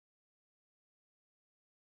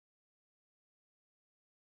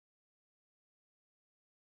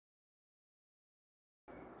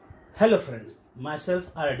Hello friends, myself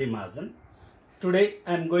R.D. Mahajan. Today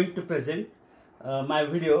I am going to present my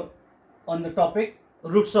video on the topic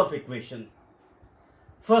roots of equation.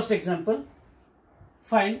 First example,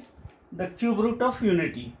 find the cube root of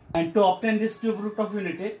unity. And to obtain this cube root of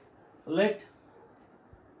unity, let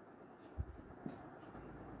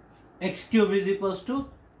x cube is equals to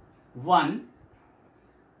 1.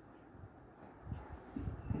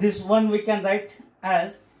 This 1 we can write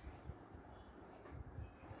as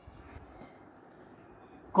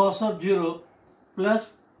cos of 0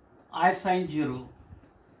 plus I sin 0.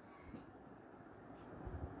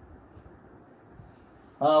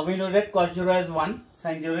 We know that cos 0 is 1,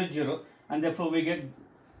 sin 0 is 0, and therefore we get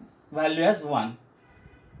value as 1.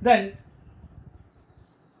 Then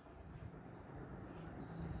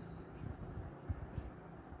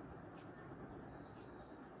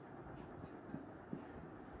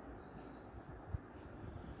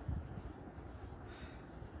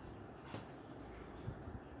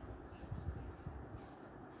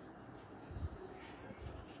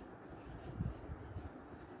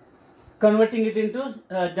converting it into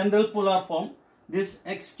general polar form, this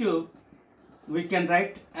x cube we can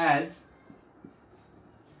write as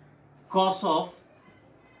cos of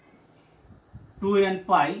 2n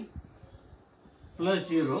pi plus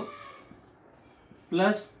 0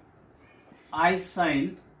 plus I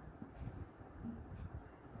sin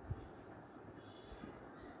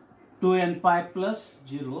 2n pi plus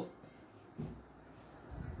 0,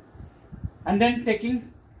 and then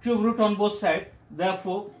taking cube root on both sides.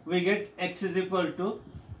 Therefore, we get x is equal to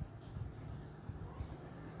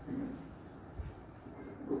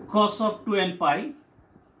cos of 2n pi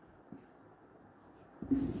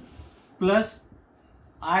plus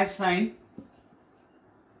I sin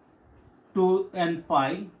 2n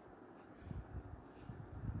pi,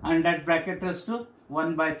 and that bracket is to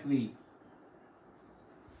 1 by 3.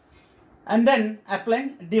 And then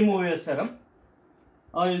applying Mobius theorem,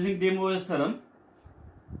 or using Mobius theorem,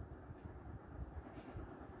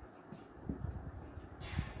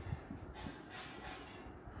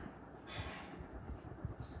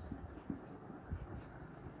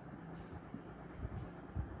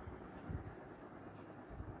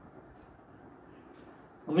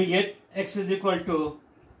 we get x is equal to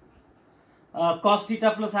cos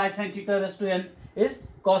theta plus I sin theta raised to n is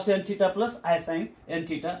cos n theta plus I sin n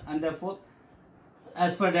theta, and therefore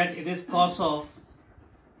as per that it is cos of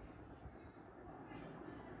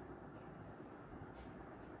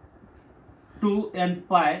two n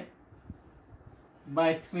pi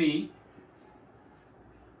by 3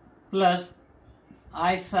 plus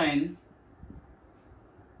I sin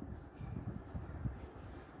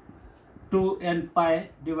 2n pi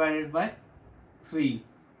divided by 3,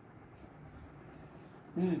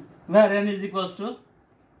 where n is equals to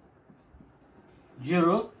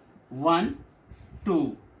 0, 1,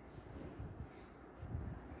 2.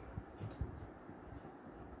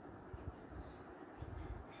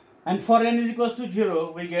 And for n is equals to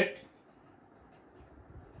 0, we get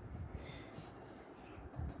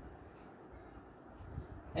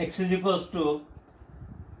x is equals to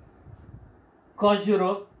cos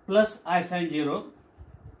 0 plus I sin 0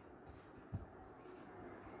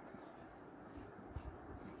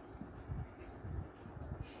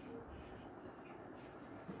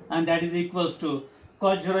 and that is equals to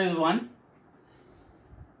cos 0 is 1,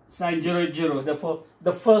 sin 0 is 0. Therefore,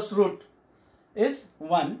 the first root is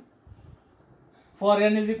 1. For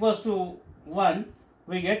n is equals to 1,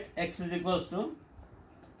 we get x is equals to,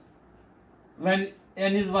 when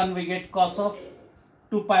n is 1, we get cos of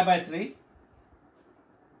 2 pi by 3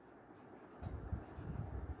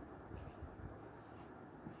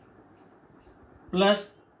 plus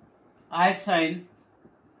I sin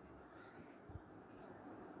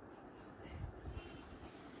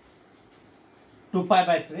 2 pi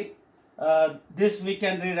by 3. This we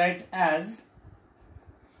can rewrite as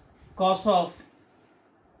cos of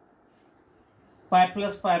pi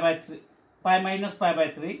plus pi by 3, pi minus pi by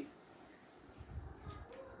 3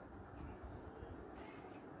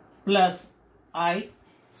 plus I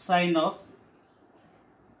sin of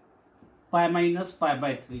pi minus pi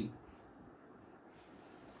by 3.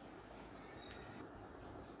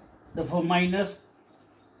 Therefore, minus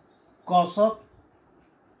cos of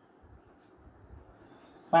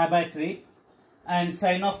pi by 3 and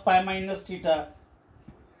sin of pi minus theta.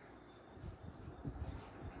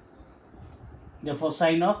 Therefore,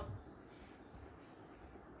 sin of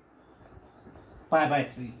pi by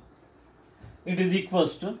 3. It is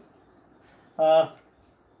equals to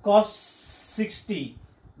cos 60.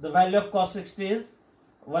 The value of cos 60 is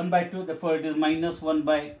 1 by 2. Therefore, it is minus 1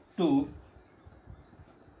 by 2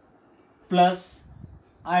 plus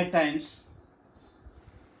I times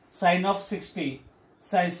sine of 60.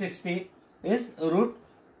 Sine 60 is root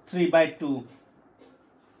 3 by 2.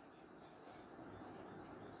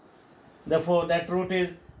 Therefore, that root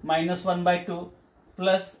is minus 1 by 2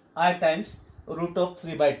 plus I times root of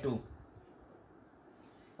 3 by 2.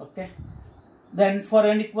 Okay. Then for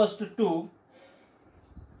n equals to 2,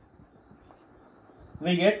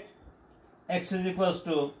 we get x is equals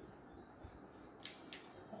to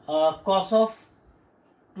cos of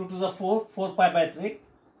 2 to the 4 pi by 3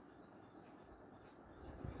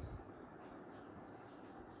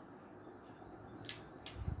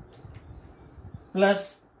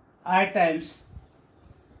 plus I times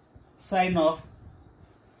sine of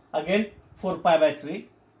again 4 pi by 3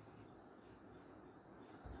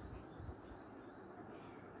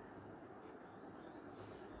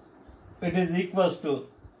 it is equals to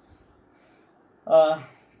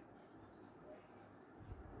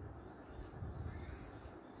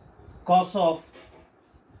cos of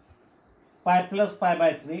pi plus pi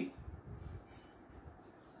by 3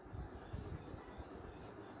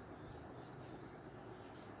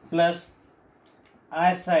 plus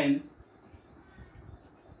I sine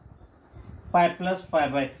pi plus pi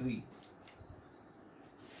by 3.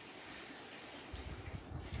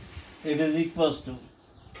 It is equals to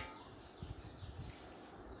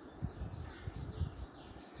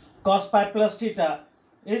cos pi plus theta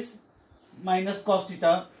is minus cos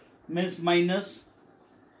theta, means minus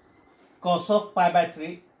cos of pi by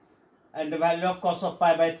 3, and the value of cos of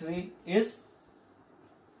pi by 3 is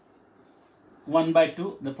 1 by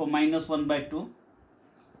 2, therefore minus 1 by 2,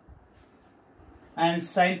 and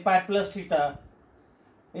sin pi plus theta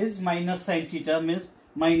is minus sin theta, means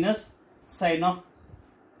minus sin of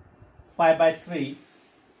pi by 3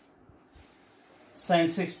 sin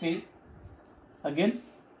 60 again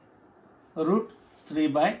root 3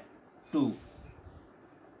 by 2.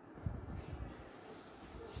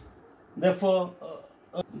 Therefore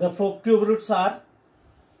cube roots are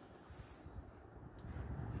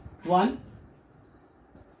 1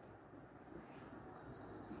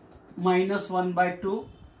 minus 1 by 2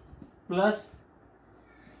 plus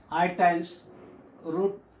I times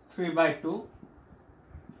root 3 by 2,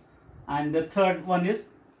 and the third one is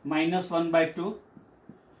minus 1 by 2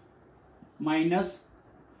 minus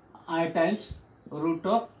I times root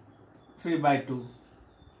of 3 by 2.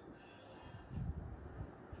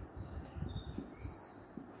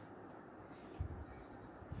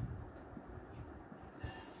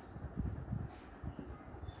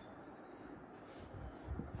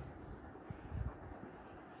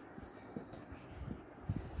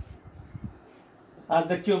 Are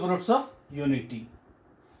the cube roots of unity.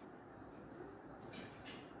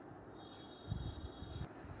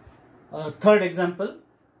 Third example,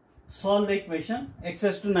 solve the equation x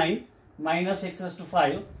raised to 9 minus x raised to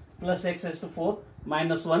 5 plus x raised to 4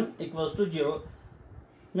 minus 1 equals to 0.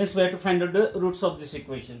 Means we have to find out the roots of this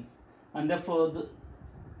equation, and therefore the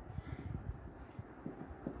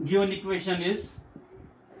given equation is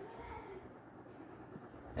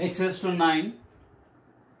x raised to 9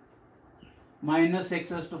 minus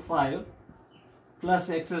x raised to 5 plus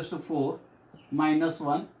x raised to 4 minus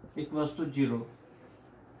 1 equals to 0.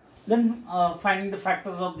 Then finding the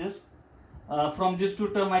factors of this, from these two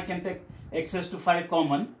terms I can take x raised to 5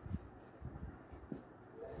 common.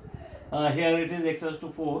 Here it is x raised to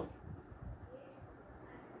 4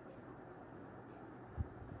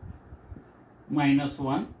 minus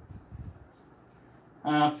 1.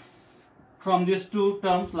 From these two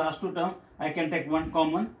terms, last two terms, I can take 1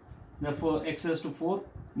 common. Therefore, x raised to 4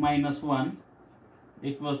 minus 1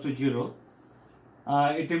 equals to 0.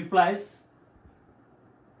 It implies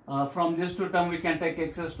from these two terms we can take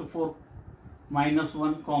x raised to 4 minus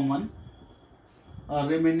 1 common.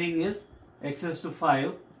 Remaining is x raised to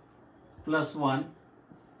 5 plus 1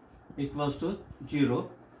 equals to 0.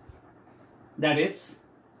 That is,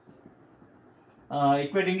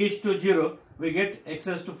 equating each to 0, we get x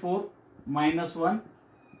raised to 4 minus 1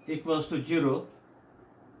 equals to 0,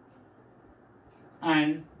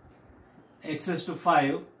 and x raised to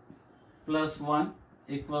 5 plus 1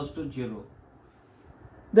 equals to 0.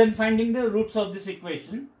 Then finding the roots of this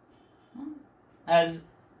equation, as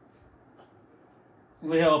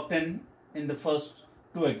we have obtained in the first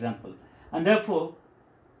two examples, and therefore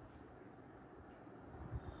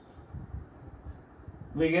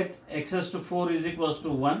we get x raised to 4 is equals to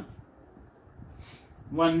 1.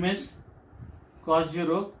 1 means cos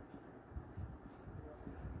 0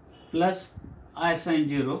 plus I sin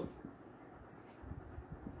 0.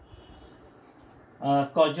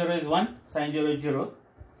 Cos 0 is 1, sin 0 is 0.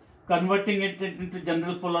 Converting it into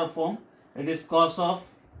general polar form, it is cos of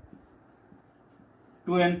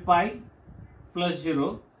 2n pi plus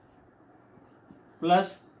 0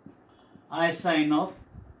 plus I sine of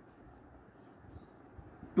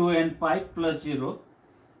 2n pi plus 0.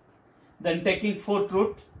 Then taking fourth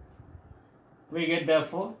root, we get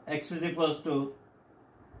therefore x is equals to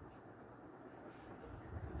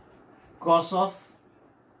cos of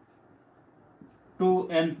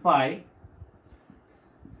 2n pi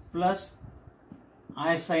plus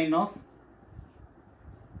I sine of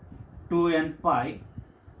 2n pi,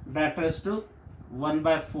 that raised to 1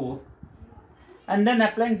 by 4. And then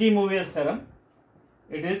applying de Mobius theorem,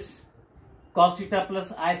 it is cos theta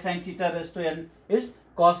plus I sin theta raised to n is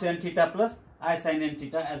cos n theta plus I sin n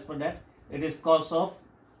theta. As per that, it is cos of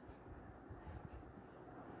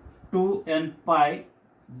 2n pi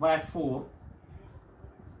by 4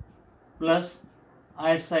 plus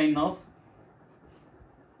I sin of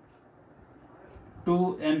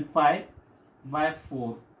 2n pi by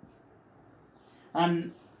 4,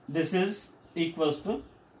 and this is equals to,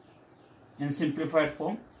 in simplified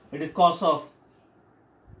form, it is cos of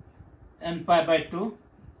n pi by 2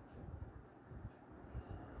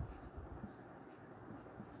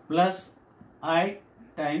 plus I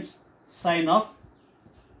times sine of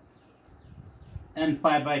n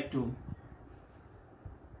pi by 2,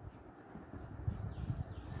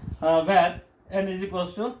 where n is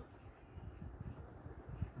equals to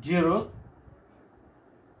 0,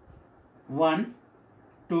 1,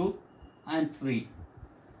 2 and 3.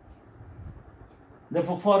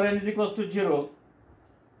 Therefore, for n is equals to 0,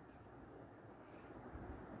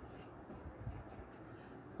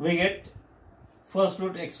 we get first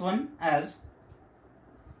root x1 as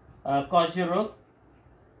cos 0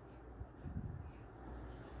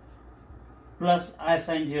 plus I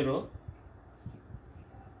sin 0.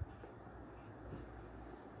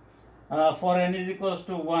 For n is equals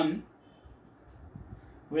to 1,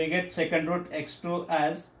 we get second root x2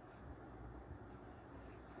 as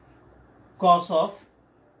cos of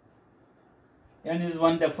n is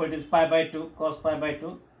 1, therefore it is pi by 2, cos pi by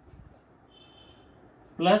 2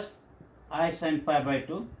 plus I sin pi by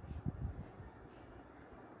 2.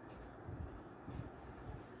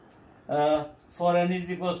 For n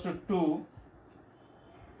is equals to 2,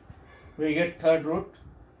 we get third root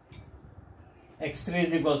x3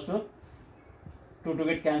 is equals to 2 to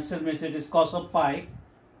get cancelled, means it is cos of pi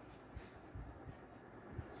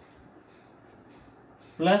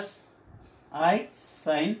plus I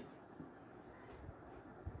sin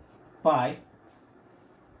pi,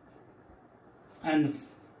 and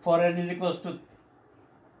for n is equals to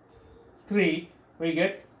 3, we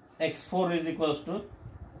get x4 is equals to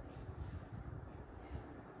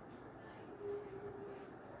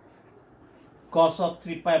cos of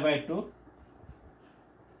 3 pi by 2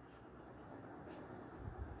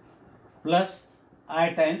 plus I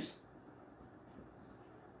times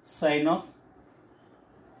sine of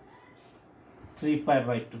 3 pi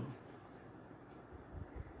by 2.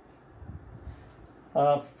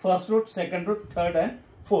 First root, second root, third and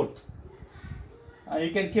fourth.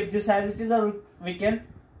 You can keep this as it is, or we can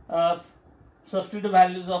substitute the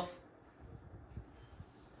values of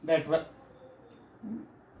that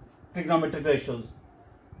trigonometric ratios.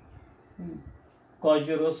 Cos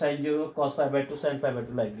 0, sin 0, cos pi by 2, sin pi by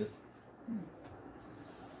 2, like this.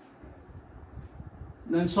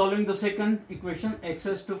 Then solving the second equation, x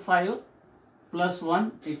raised to 5 plus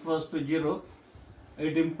 1 equals to 0.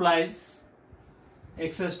 It implies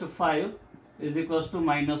x raised to 5 is equals to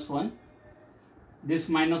minus 1. This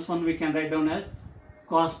minus 1 we can write down as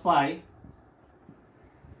cos pi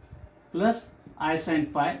plus I sin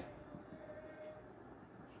pi.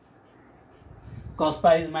 Cos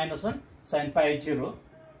pi is minus 1, sin pi is 0.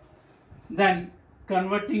 Then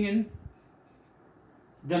converting in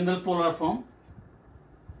general polar form,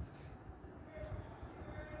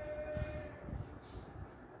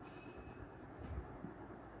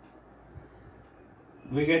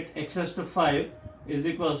 we get x raised to 5 is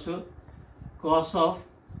equals to cos of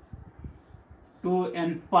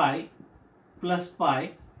 2n pi plus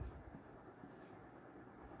pi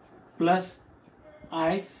plus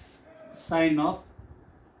I sin of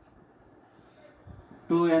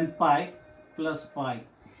 2n pi plus pi.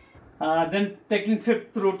 Then taking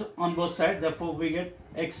fifth root on both sides, therefore we get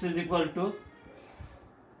x is equal to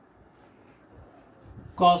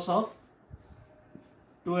cos of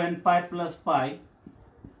 2n pi plus pi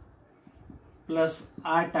plus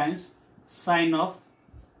I times sine of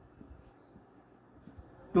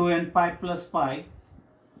 2n pi plus pi,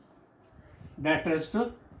 that raised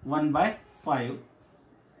to 1 by 5.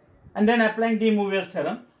 And then applying de Mobius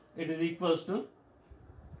theorem, it is equals to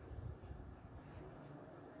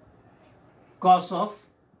cos of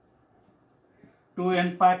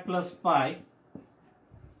 2n pi plus pi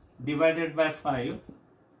divided by 5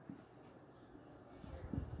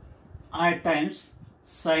 I times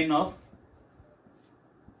sine of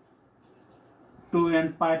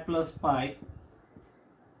 2n pi plus pi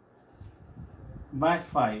by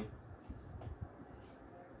 5.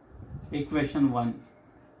 Equation 1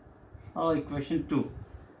 or equation 2,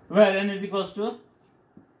 where n is equals to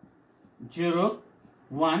 0,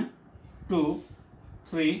 1, 2,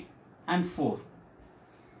 3 and 4.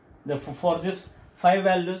 Therefore, for this 5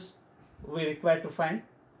 values we require to find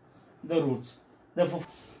the roots. Therefore,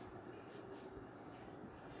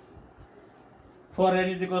 for n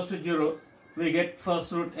is equals to 0, we get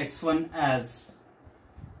first root x1 as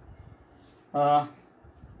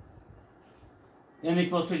n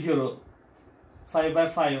equals to 0, 5 by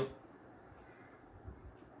 5.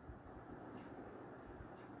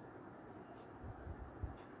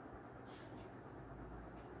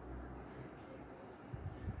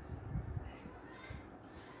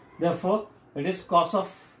 Therefore, it is cos of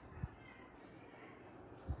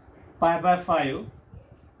pi by 5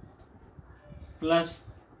 plus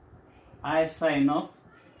I sine of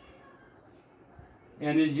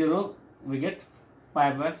n is 0, we get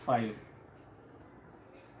pi by 5,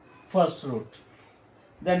 first root.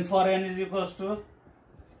 Then for n is equals to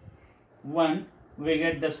 1, we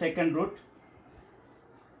get the second root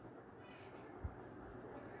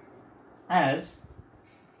as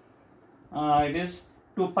it is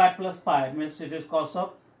 2 pi plus pi, means it is cos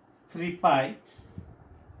of 3 pi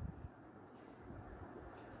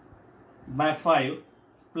by 5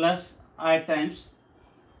 plus I times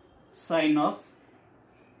sine of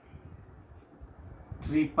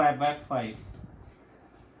 3 pi by 5.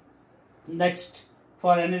 Next,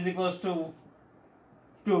 for n is equals to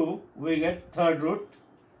 2, we get third root,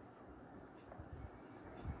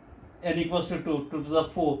 n equals to 2, 2 to the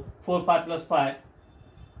 4, 4 pi plus pi,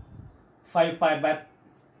 5 pi by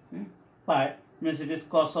pi, means it is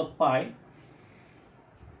cos of pi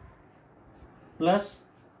plus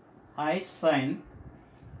I sine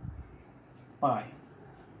pi.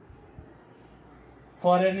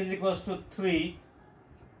 For n is equals to 3,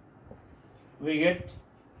 we get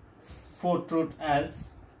fourth root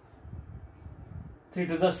as 3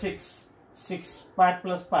 to the 6, 6 pi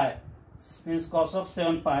plus pi, means cos of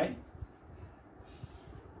 7 pi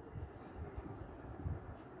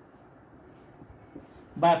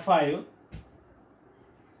by 5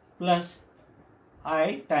 plus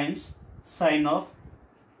I times sine of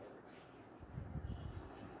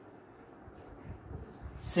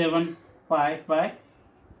 7 pi by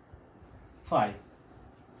 5.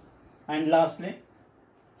 And lastly,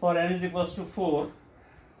 for n is equals to 4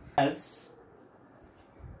 as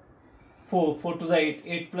 4 to the 8,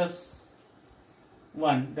 8 plus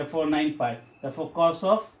 1, therefore 9 pi. Therefore cos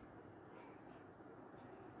of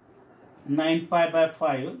 9 pi by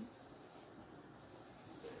 5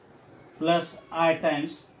 plus I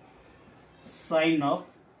times sine of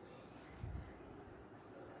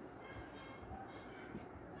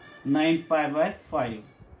 9 pi by 5.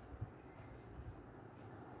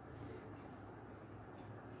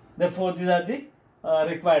 Therefore, these are the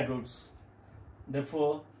required roots.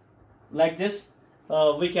 Therefore, like this,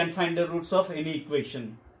 we can find the roots of any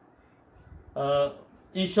equation.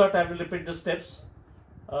 In short, I will repeat the steps.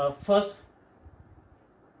 First,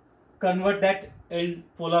 convert that in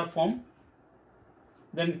polar form.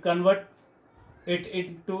 Then convert it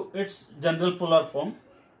into its general polar form.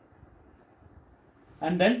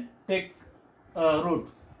 And then take root,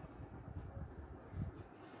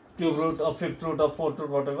 cube root or fifth root or fourth root,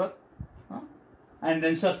 whatever, and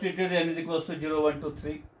then substitute n is equals to 0, 1, 2,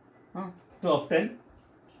 3 to obtain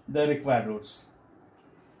the required roots.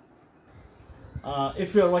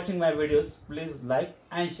 If you are watching my videos, please like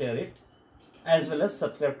and share it, as well as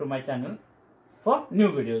subscribe to my channel for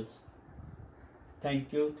new videos.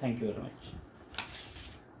 Thank you very much.